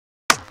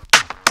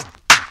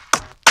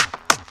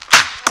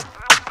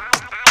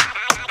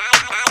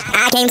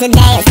came to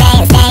dance,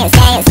 dance, dance,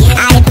 dance.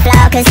 I hit the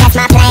floor cause that's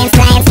my plans,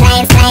 plans,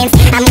 plans, plans.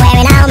 I'm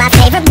wearing all my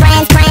favorite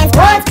brands, brands.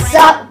 What's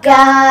up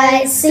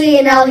guys?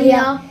 CNL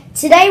here.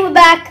 Today we're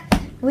back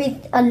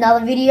with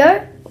another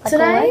video. Like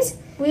Today always.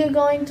 we are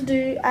going to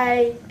do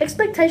a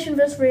expectation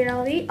versus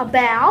reality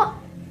about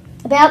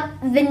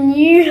the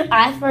new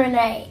iPhone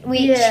 8,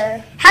 which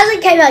Yeah.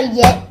 hasn't came out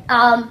yet.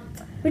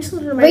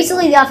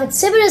 recently The iPhone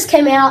 7 has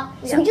came out,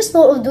 so Yeah. we just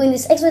thought of doing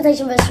this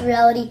expectation versus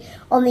reality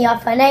on the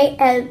iPhone 8,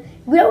 and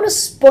we don't want to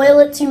spoil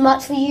it too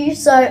much for you,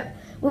 so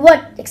we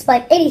won't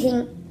explain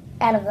anything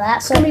out of that.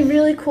 It's gonna be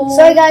really cool.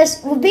 So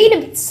guys, we've been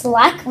a bit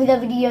slack with our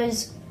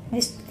videos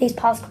these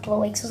past couple of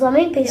weeks or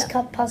something,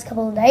 past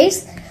couple of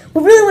days.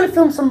 We really want to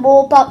film some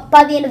more, but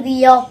by the end of the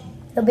year,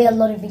 there'll be a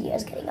lot of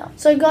videos getting up.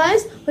 So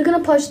guys, we're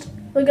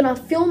gonna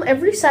film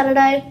every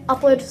Saturday,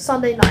 upload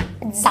Sunday night.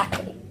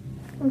 Exactly.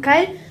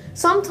 Okay?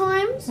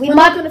 Sometimes We we're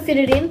might- not gonna fit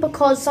it in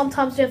because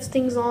sometimes we have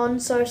things on,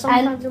 so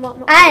sometimes we might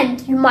not.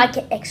 And you might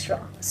get extra.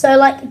 So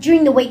like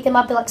during the week, there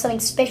might be like something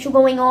special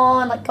going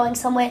on, like going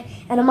somewhere,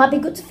 and it might be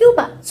good to film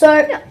that. So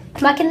you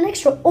might get an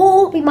extra,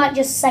 or we might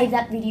just save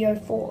that video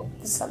for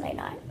the Sunday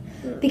night.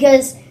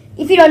 Because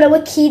if you don't know,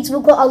 we're kids,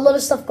 we've got a lot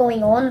of stuff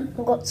going on.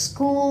 We've got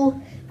school,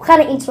 we're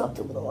kind of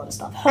interrupted with a lot of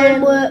stuff,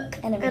 homework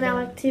and everything. And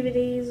our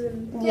activities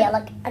and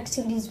like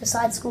activities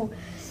besides school.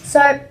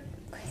 So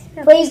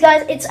please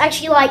guys, it's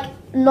actually like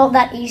not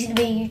that easy to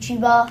be a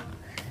YouTuber.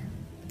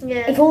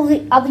 yeah. If all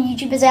the other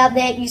YouTubers out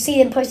there, you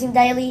see them posting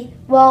daily,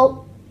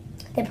 well,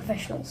 they're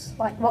professionals.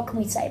 Like, what can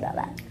we say about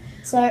that?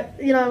 So,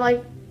 You know,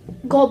 like,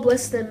 God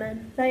bless them,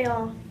 man. They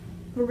are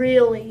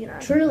really, you know,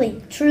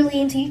 truly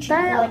into YouTube. they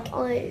are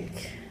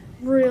Like,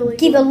 really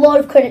give a lot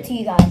of credit to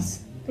you guys.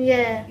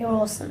 Yeah. You're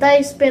awesome.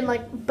 They spend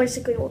like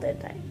basically all their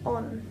day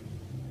on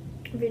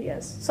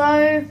videos.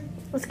 So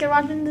let's get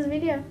right into the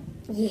video.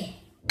 Yeah.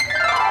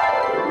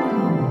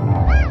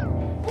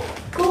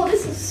 God,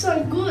 this is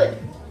so good.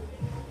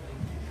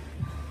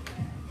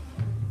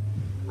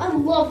 I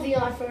love the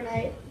iPhone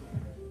 8.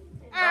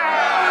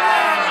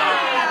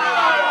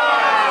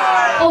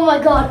 Oh my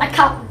god, I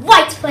can't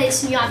wait to play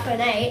this new iPhone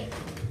 8.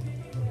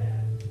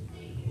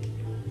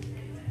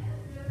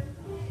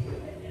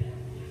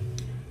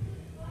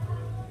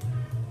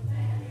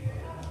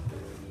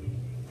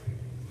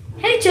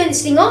 How do you turn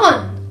this thing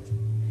on?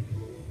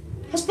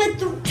 I spent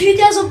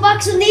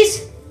 $2,000 on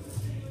this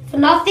for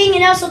nothing, and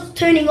now it's not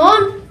turning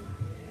on.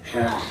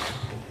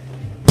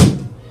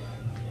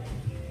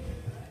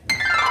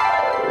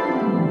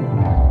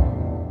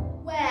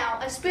 Wow,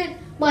 I spent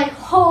my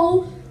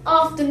whole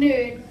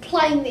afternoon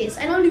playing this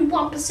and only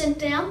 1%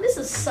 down. This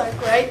is so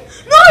great.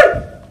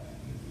 No!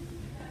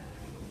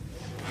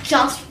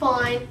 Just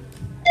fine.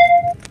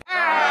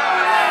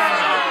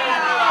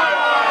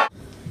 I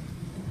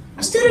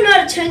still don't know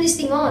how to turn this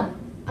thing on.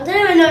 I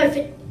don't even know if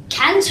it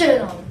can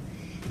turn on.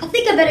 I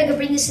think I better go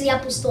bring this to the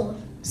Apple store.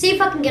 See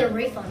if I can get a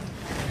refund.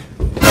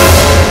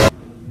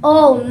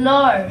 Oh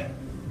no.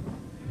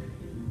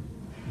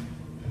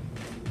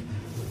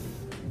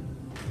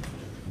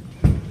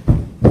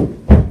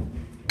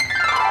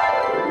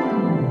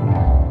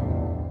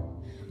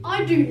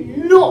 I do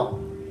not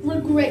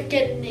regret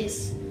getting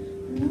this.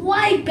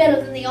 Way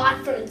better than the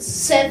iPhone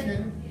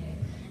 7.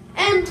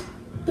 And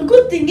the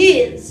good thing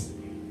is,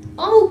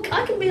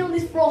 I can be on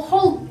this for a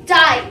whole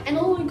day and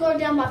it'll only go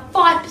down by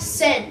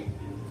 5%.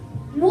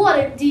 What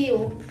a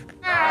deal.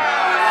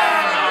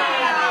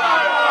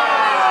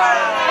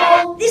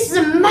 Oh, this is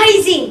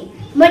amazing.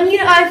 My new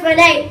iPhone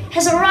 8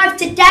 has arrived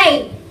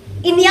today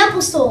in the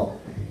Apple store.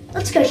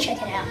 Let's go check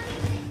it out.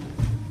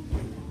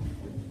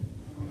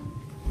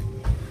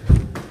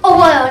 Oh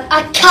my god,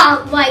 I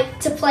can't wait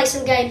to play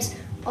some games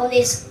on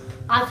this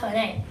iPhone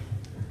 8.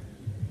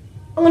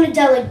 I'm going to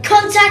download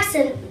contacts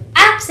and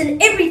apps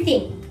and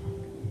everything.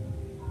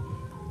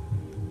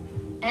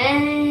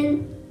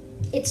 And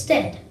it's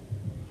dead.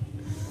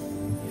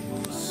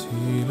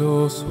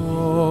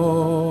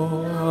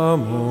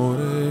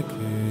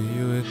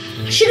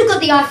 I should have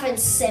got the iPhone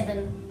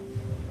 7.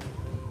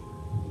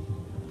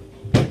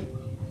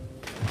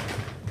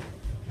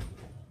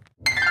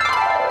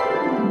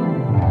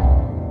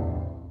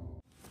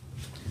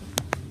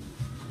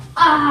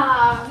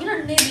 You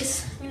don't need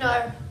this,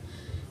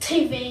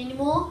 TV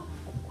anymore.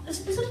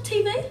 Is it a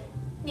TV?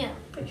 Yeah,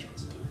 pretty sure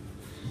it's a TV.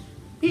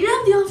 You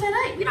have the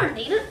iPhone 8, we don't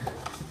need it.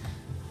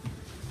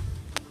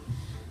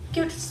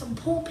 Give it to some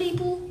poor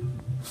people.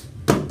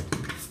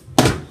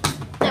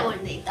 They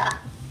won't need that.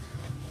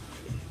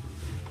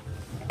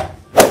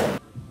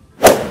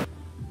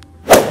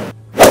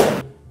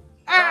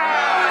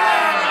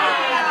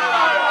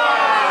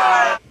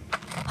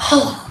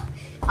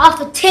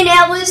 After 10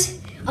 hours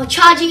of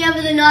charging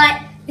over the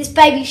night, this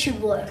baby should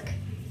work.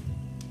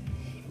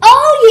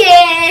 Oh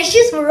yeah,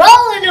 she's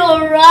rolling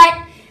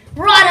alright.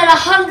 Right at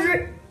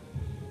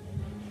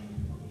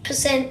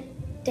 100%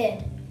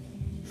 dead.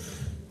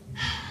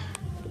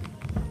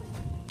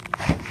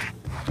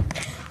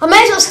 I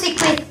may as well stick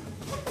with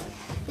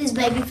this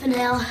baby for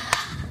now.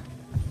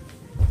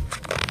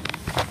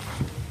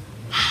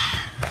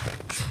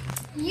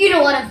 You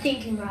know what I'm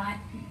thinking, right?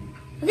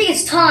 I think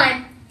it's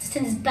time to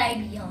turn this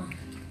baby on.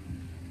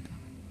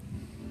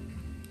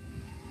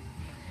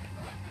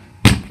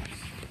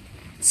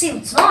 Let's see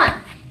what's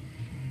on.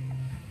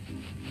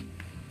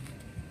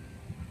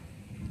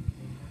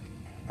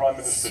 Prime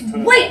Minister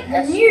Turnbull Sweet, the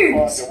has to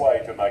news. find a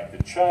way to make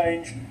the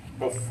change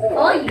before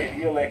Oh, yeah.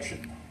 any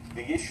election.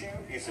 The issue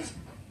is as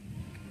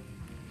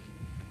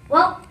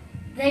Well,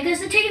 there goes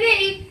the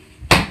TV.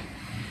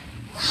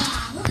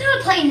 What can I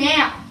play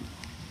now?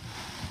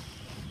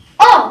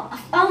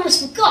 Oh, I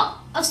almost forgot.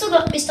 I've still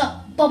got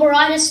Mr.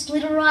 Bobberitis,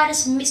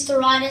 Splitteritis, and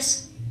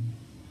Mr.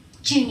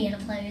 Junior to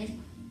play with.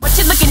 What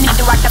you looking at?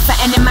 Do I got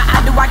something in my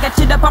eye? Do I got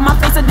shit up on my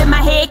face and in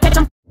my head? Catch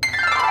 'em.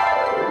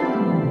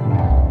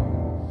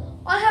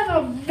 I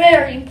have a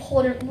very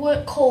important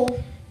work call.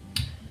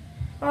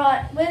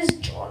 Alright, where's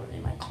John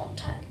in my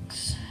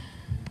contacts?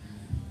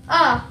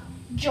 Ah,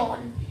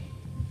 John.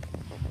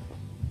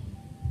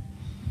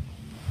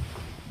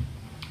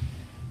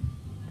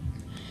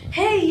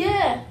 Hey,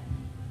 yeah.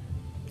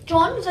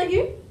 John, is that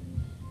you?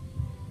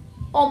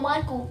 Oh,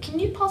 Michael, can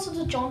you pass it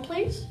to John,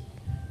 please?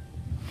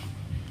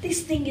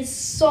 This thing is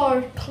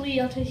so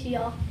clear to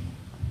hear.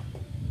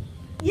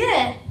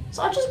 Yeah,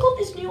 so I just got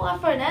this new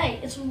iPhone 8.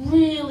 It's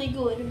really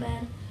good,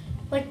 man.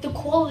 Like, the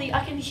quality,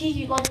 I can hear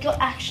you like you're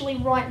actually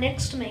right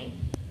next to me.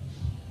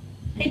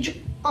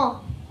 Hey,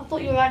 oh, I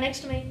thought you were right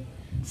next to me.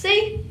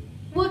 See?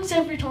 Works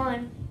every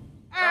time.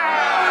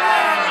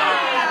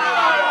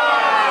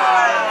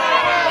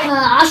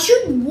 I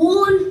should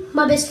warn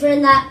my best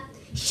friend that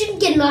he shouldn't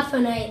get an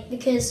iPhone 8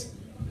 because,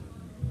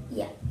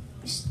 yeah,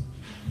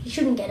 he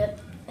shouldn't get it.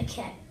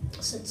 Okay,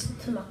 so let's look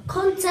for my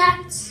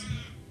contacts.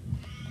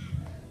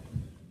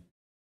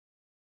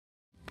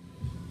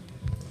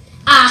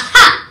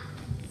 Aha!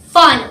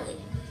 Finally!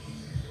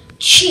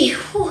 Gee,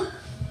 whew,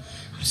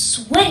 I'm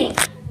sweating.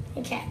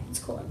 Okay, let's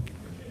call him.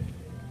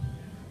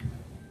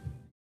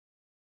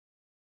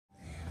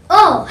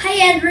 Oh,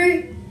 hey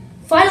Andrew.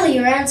 Finally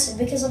you're answered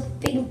because I've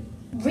been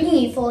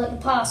ringing you for like the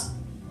past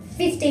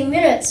 15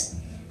 minutes.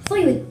 I thought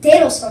you were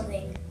dead or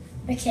something.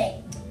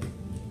 Okay.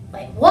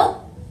 Wait, what?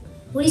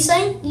 What are you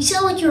saying? You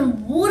sound like you're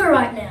in water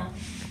right now.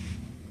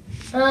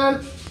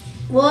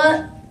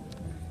 What?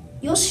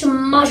 You're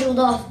schmuzzled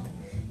off.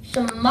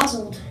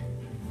 Schmuzzled.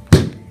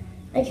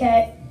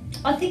 Okay.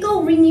 I think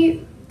I'll ring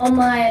you on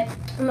my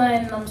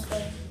mum's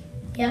phone.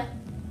 Yeah?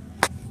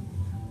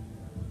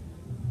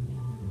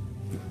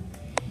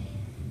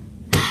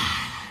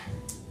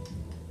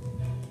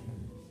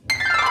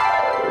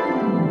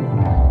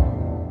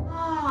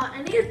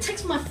 I need to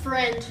text my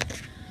friend.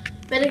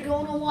 Better go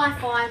on a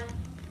Wi-Fi.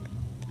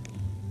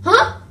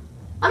 Huh?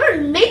 I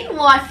don't need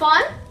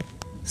Wi-Fi.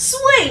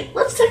 Sweet,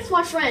 let's text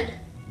my friend.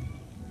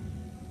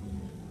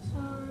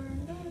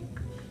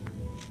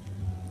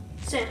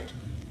 Send.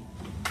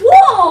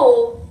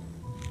 Whoa!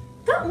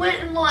 That went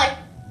in like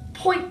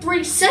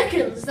 0.3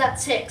 seconds, that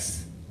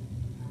text.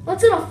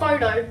 What's in a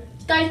photo?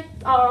 They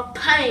are a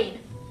pain.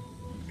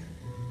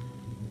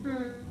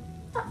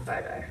 That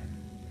photo.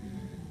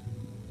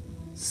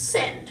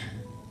 Send.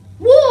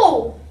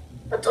 Whoa!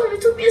 That only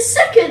took me a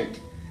second.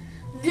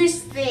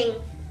 This thing.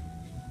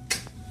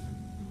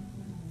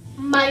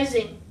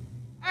 Amazing.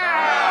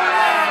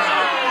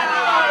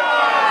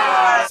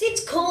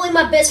 Since calling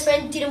my best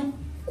friend didn't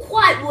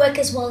quite work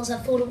as well as I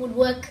thought it would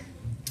work,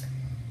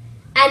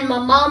 and my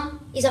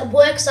mum is at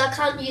work so I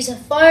can't use her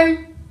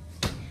phone,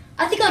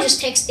 I think I'll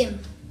just text him.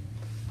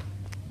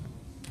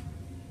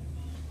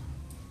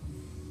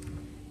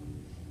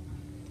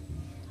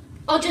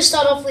 I'll just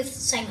start off with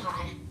saying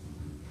hi.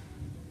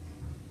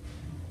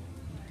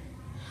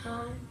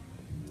 Hi.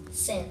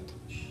 Send.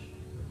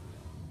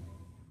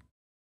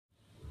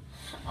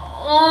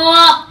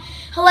 Oh,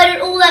 I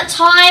waited all that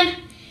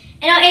time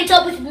and I ended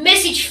up with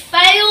message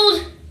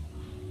failed.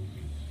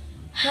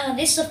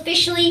 This has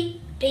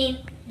officially been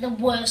the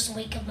worst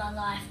week of my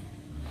life.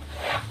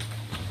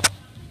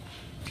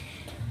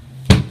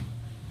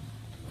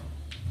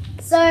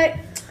 So,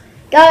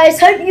 guys,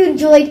 hope you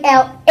enjoyed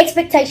our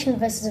expectation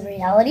versus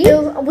reality.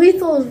 We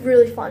thought it was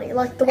really funny.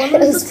 Like the one It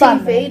with was the fun,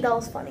 TV, man. that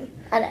was funny.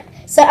 I know.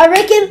 So I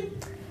reckon,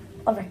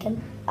 comment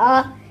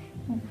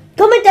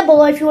down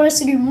below if you want us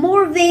to do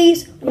more of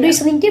these or do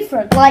something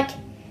different. Like,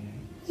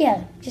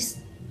 yeah, just,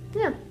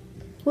 Yeah.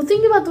 We're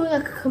thinking about doing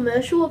like a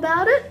commercial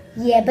about it.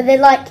 yeah, but they're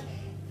like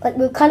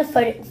we're kind of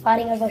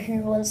fighting over who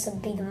wants to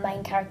be the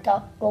main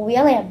character. Well, we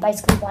only have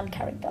basically one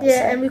character. Yeah,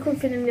 so. and we couldn't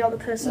fit in the other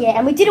person. Yeah,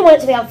 and we didn't want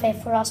it to be unfair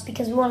for us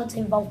because we wanted to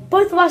involve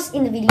both of us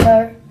in the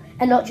video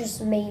and not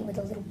just me with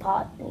a little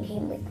part and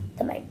him with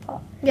the main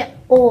part. Yeah.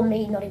 Or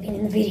me not even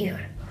in the video.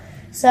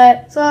 So,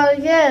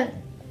 Yeah.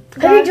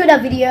 hope you enjoyed our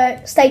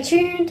video. Stay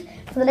tuned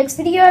for the next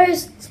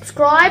videos.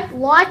 Subscribe,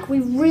 like. We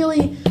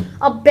really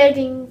are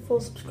begging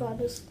for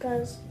subscribers,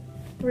 guys.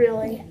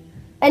 Really. Yeah.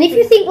 And if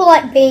you think we're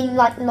like being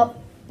like not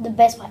the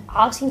best by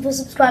asking for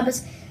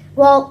subscribers,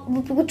 well,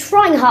 we're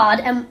trying hard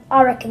and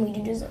I reckon we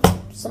do deserve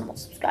some more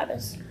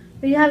subscribers.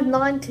 We have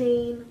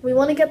 19. We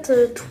want to get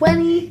to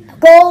 20. Our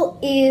goal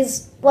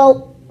is,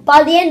 well,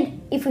 by the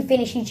end, if we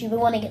finish YouTube, we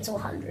want to get to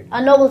 100.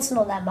 I know it's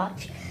not that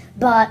much,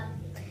 but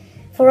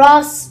for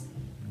us,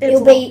 It's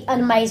it'll be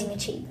an amazing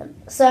achievement.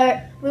 So,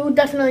 We will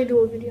definitely do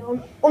a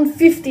video. On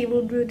 50,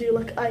 we'll do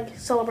like a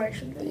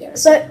celebration video.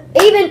 so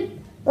even,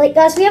 like,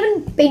 guys, we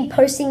haven't been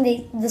posting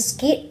the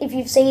skit. If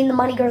you've seen The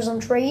Money Grows on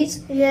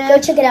Trees, Yeah.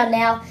 go check it out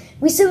now.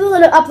 We still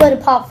going to upload a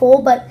part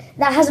 4, but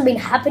that hasn't been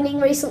happening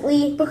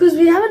recently. Because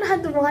we haven't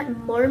had the right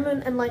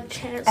moment and like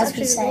chance As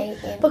actually we to say, do it.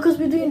 yeah. Because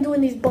we're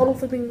doing these bottle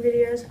flipping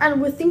videos,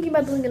 and we're thinking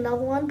about doing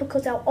another one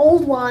because our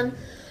old one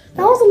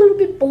that was a little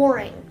bit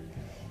boring.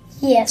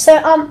 Yeah, so,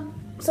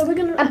 So we're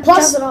gonna and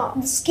plus, jazz it up.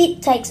 the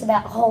skit takes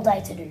about a whole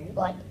day to do.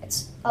 Like,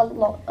 it's a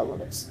lot of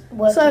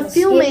work. So in the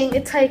filming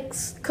skit. it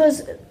takes,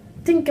 because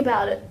think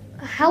about it.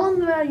 How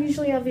long are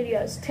usually our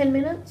videos? 10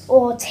 minutes.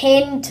 Or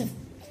 10 to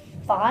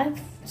 5,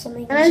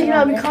 something. And as you know,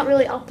 around we there. can't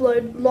really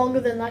upload longer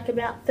than like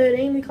about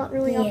 13. We can't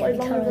really Yeah, upload we longer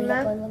can't than really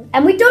that. upload longer.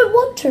 And we don't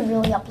want to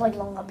really upload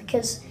longer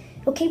because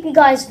it'll keep you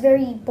guys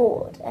very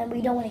bored, and we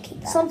don't want to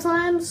keep that.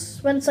 Sometimes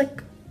when it's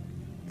like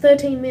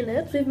 13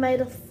 minutes, we've made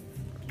a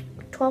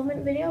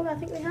 12-minute video. I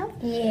think we have.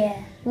 Yeah.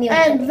 nearly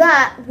And 30.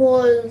 that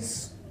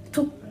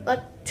took like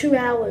 2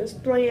 hours,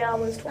 3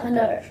 hours to I upload.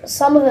 know.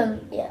 Some of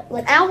them, yeah,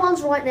 like Our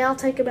ones right now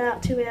take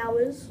about 2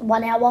 hours,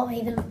 1 hour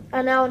even.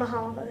 an hour and a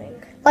half, I think.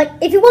 Like,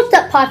 if you watch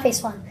that Pie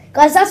Face one,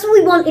 guys, that's what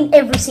we want in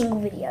every single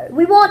video.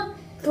 We want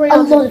 3 a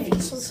hours lot of each,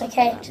 views, something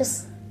okay? like that.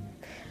 Just,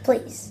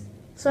 please.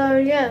 So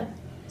yeah,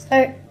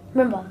 So,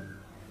 remember,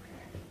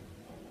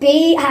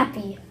 be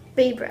happy.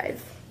 be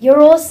brave.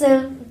 You're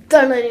awesome.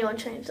 Don't let anyone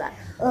change that.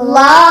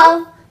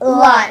 Love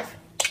life.